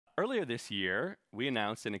Earlier this year, we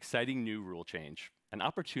announced an exciting new rule change, an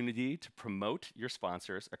opportunity to promote your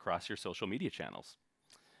sponsors across your social media channels.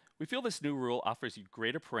 We feel this new rule offers you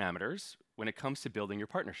greater parameters when it comes to building your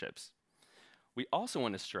partnerships. We also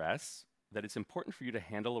want to stress that it's important for you to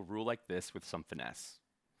handle a rule like this with some finesse.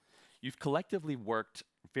 You've collectively worked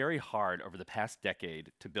very hard over the past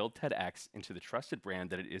decade to build TEDx into the trusted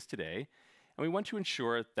brand that it is today, and we want to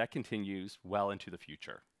ensure that continues well into the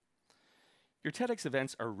future. Your TEDx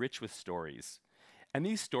events are rich with stories, and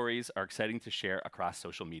these stories are exciting to share across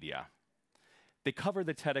social media. They cover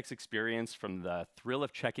the TEDx experience from the thrill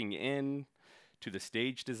of checking in, to the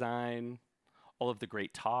stage design, all of the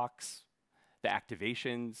great talks, the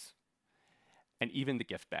activations, and even the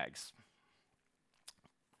gift bags.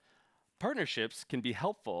 Partnerships can be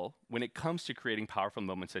helpful when it comes to creating powerful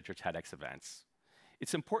moments at your TEDx events.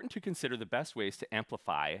 It's important to consider the best ways to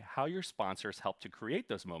amplify how your sponsors help to create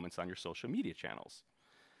those moments on your social media channels.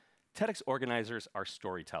 TEDx organizers are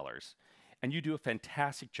storytellers, and you do a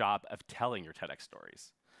fantastic job of telling your TEDx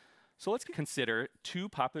stories. So let's consider two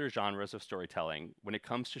popular genres of storytelling when it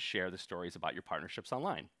comes to share the stories about your partnerships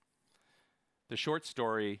online: the short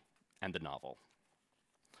story and the novel.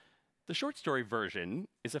 The short story version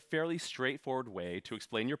is a fairly straightforward way to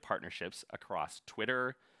explain your partnerships across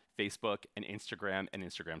Twitter, Facebook, and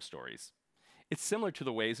Instagram stories. It's similar to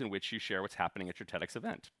the ways in which you share what's happening at your TEDx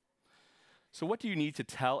event. So what do you need to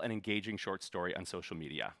tell an engaging short story on social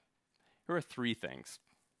media? Here are three things.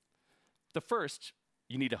 The first,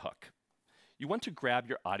 you need a hook. You want to grab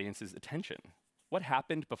your audience's attention. What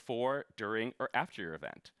happened before, during, or after your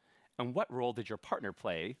event? And what role did your partner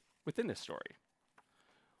play within this story?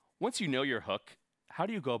 Once you know your hook, how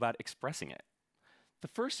do you go about expressing it? The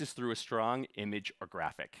first is through a strong image or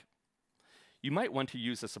graphic. You might want to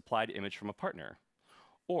use a supplied image from a partner,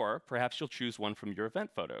 or perhaps you'll choose one from your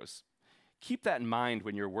event photos. Keep that in mind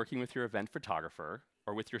when you're working with your event photographer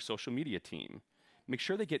or with your social media team. Make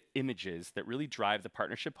sure they get images that really drive the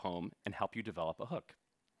partnership home and help you develop a hook.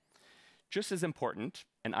 Just as important,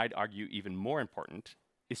 and I'd argue even more important,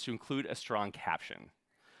 is to include a strong caption.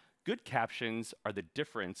 Good captions are the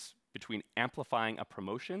difference between amplifying a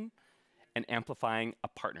promotion and amplifying a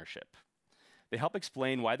partnership. They help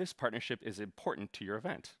explain why this partnership is important to your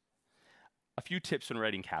event. A few tips when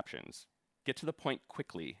writing captions. Get to the point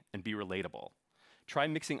quickly and be relatable. Try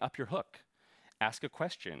mixing up your hook. Ask a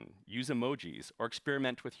question, use emojis, or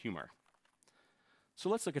experiment with humor. So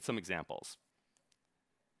let's look at some examples.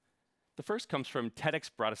 The first comes from TEDx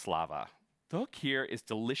Bratislava. The hook here is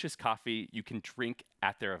delicious coffee you can drink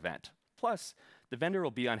at their event. Plus, the vendor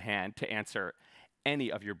will be on hand to answer any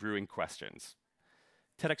of your brewing questions.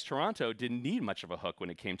 TEDx Toronto didn't need much of a hook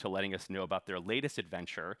when it came to letting us know about their latest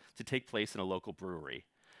adventure to take place in a local brewery.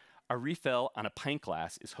 A refill on a pint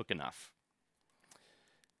glass is hook enough.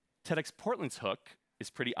 TEDx Portland's hook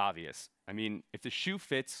is pretty obvious. I mean, if the shoe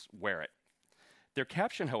fits, wear it. Their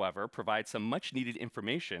caption, however, provides some much-needed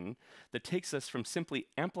information that takes us from simply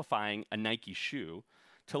amplifying a Nike shoe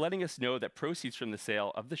to letting us know that proceeds from the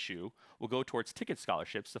sale of the shoe will go towards ticket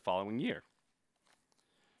scholarships the following year.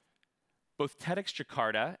 Both TEDx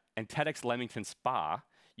Jakarta and TEDx Leamington Spa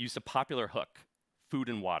used a popular hook, food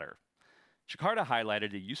and water. Jakarta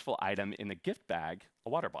highlighted a useful item in the gift bag, a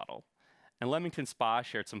water bottle, and Leamington Spa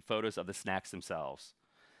shared some photos of the snacks themselves.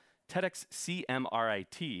 TEDx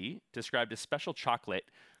CMRIT described a special chocolate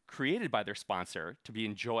created by their sponsor to be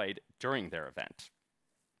enjoyed during their event.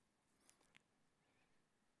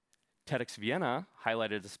 TEDx Vienna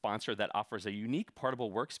highlighted a sponsor that offers a unique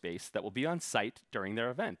portable workspace that will be on site during their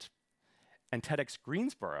event. And TEDx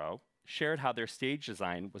Greensboro shared how their stage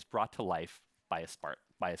design was brought to life by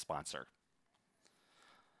a sponsor.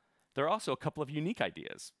 There are also a couple of unique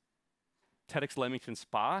ideas. TEDx Leamington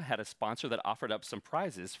Spa had a sponsor that offered up some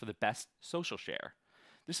prizes for the best social share.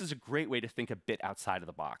 This is a great way to think a bit outside of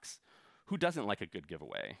the box. Who doesn't like a good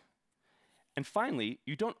giveaway? And finally,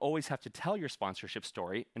 you don't always have to tell your sponsorship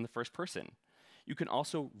story in the first person. You can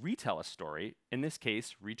also retell a story, in this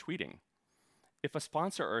case, retweeting. If a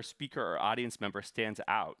sponsor or a speaker or audience member sends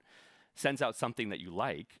out something that you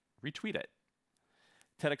like, retweet it.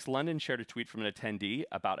 TEDx London shared a tweet from an attendee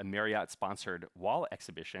about a Marriott-sponsored wall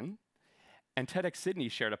exhibition, and TEDx Sydney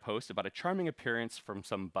shared a post about a charming appearance from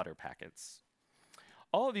some butter packets.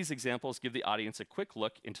 All of these examples give the audience a quick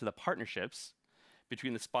look into the partnerships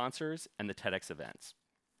between the sponsors and the TEDx events.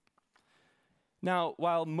 Now,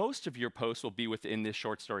 while most of your posts will be within this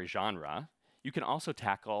short story genre, you can also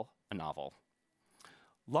tackle a novel.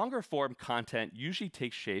 Longer form content usually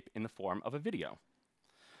takes shape in the form of a video.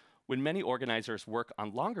 When many organizers work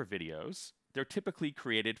on longer videos, they're typically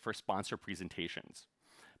created for sponsor presentations.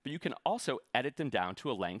 but you can also edit them down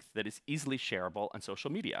to a length that is easily shareable on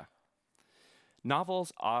social media.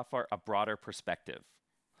 Novels offer a broader perspective.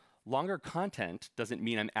 Longer content doesn't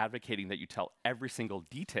mean I'm advocating that you tell every single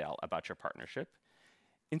detail about your partnership.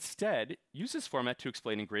 Instead, use this format to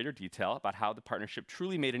explain in greater detail about how the partnership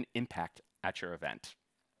truly made an impact at your event.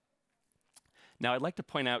 Now, I'd like to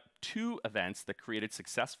point out 2 events that created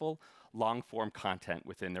successful long-form content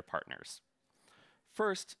within their partners.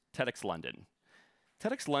 First, TEDx London.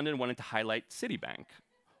 TEDx London wanted to highlight Citibank,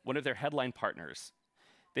 one of their headline partners.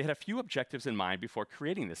 They had a few objectives in mind before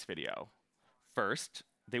creating this video. First,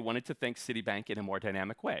 they wanted to thank Citibank in a more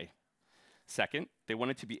dynamic way. Second, they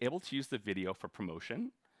wanted to be able to use the video for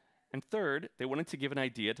promotion. And third, they wanted to give an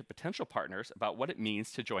idea to potential partners about what it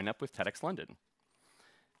means to join up with TEDx London.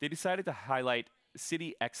 They decided to highlight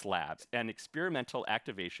CityX Labs, an experimental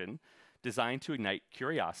activation designed to ignite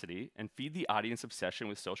curiosity and feed the audience obsession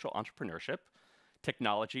with social entrepreneurship,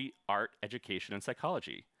 technology, art, education, and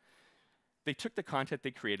psychology. They took the content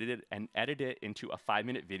they created and edited it into a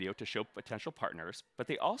 5-minute video to show potential partners, but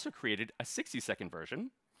they also created a 60-second version,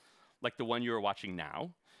 like the one you are watching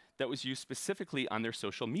now, that was used specifically on their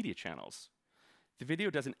social media channels. The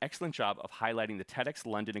video does an excellent job of highlighting the TEDx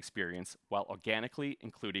London experience while organically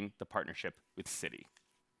including the partnership with Citi.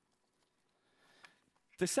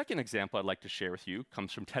 The second example I'd like to share with you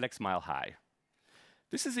comes from TEDx Mile High.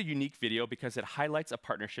 This is a unique video because it highlights a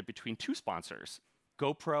partnership between 2 sponsors,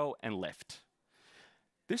 GoPro and Lyft.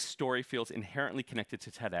 This story feels inherently connected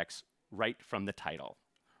to TEDx right from the title,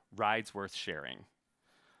 Rides Worth Sharing.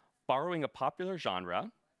 Borrowing a popular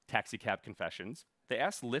genre, taxicab confessions, they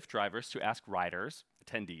asked Lyft drivers to ask riders,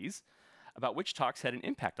 attendees, about which talks had an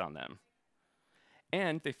impact on them.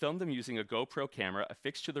 And they filmed them using a GoPro camera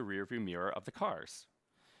affixed to the rearview mirror of the cars.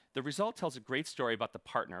 The result tells a great story about the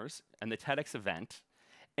partners and the TEDx event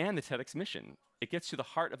and the TEDx mission. It gets to the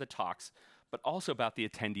heart of the talks, but also about the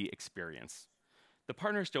attendee experience. The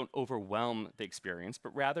partners don't overwhelm the experience,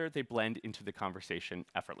 but rather they blend into the conversation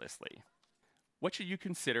effortlessly. What should you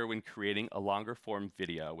consider when creating a longer form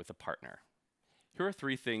video with a partner? Here are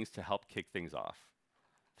 3 things to help kick things off.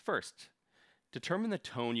 First, determine the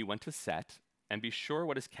tone you want to set and be sure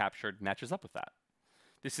what is captured matches up with that.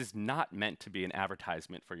 This is not meant to be an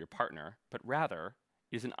advertisement for your partner, but rather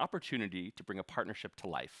is an opportunity to bring a partnership to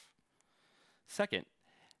life. Second,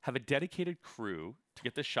 have a dedicated crew to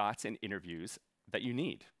get the shots and interviews that you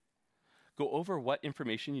need. Go over what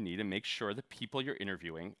information you need and make sure the people you're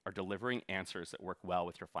interviewing are delivering answers that work well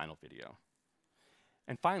with your final video.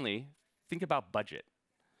 And finally, think about budget.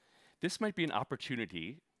 This might be an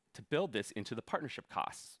opportunity to build this into the partnership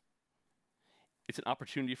costs. It's an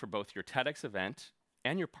opportunity for both your TEDx event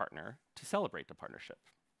and your partner to celebrate the partnership.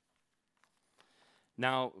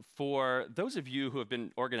 Now, for those of you who have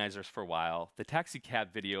been organizers for a while, the taxi cab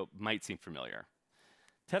video might seem familiar.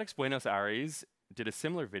 TEDx Buenos Aires did a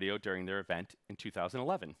similar video during their event in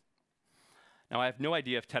 2011. Now, I have no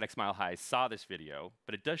idea if TEDx Mile High saw this video,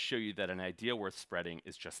 but it does show you that an idea worth spreading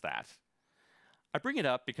is just that. I bring it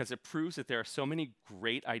up because it proves that there are so many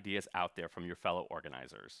great ideas out there from your fellow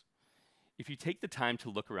organizers. If you take the time to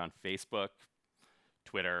look around Facebook,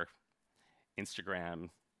 Twitter, Instagram,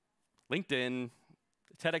 LinkedIn,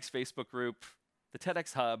 the TEDx Facebook group, the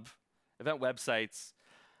TEDx Hub, event websites,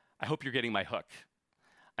 I hope you're getting my hook.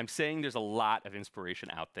 I'm saying there's a lot of inspiration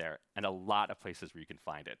out there and a lot of places where you can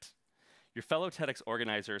find it. Your fellow TEDx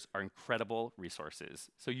organizers are incredible resources,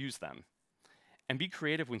 so use them. And be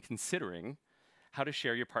creative when considering how to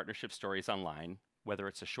share your partnership stories online, whether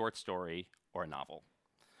it's a short story or a novel.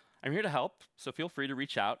 I'm here to help, so feel free to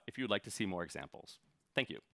reach out if you would like to see more examples. Thank you.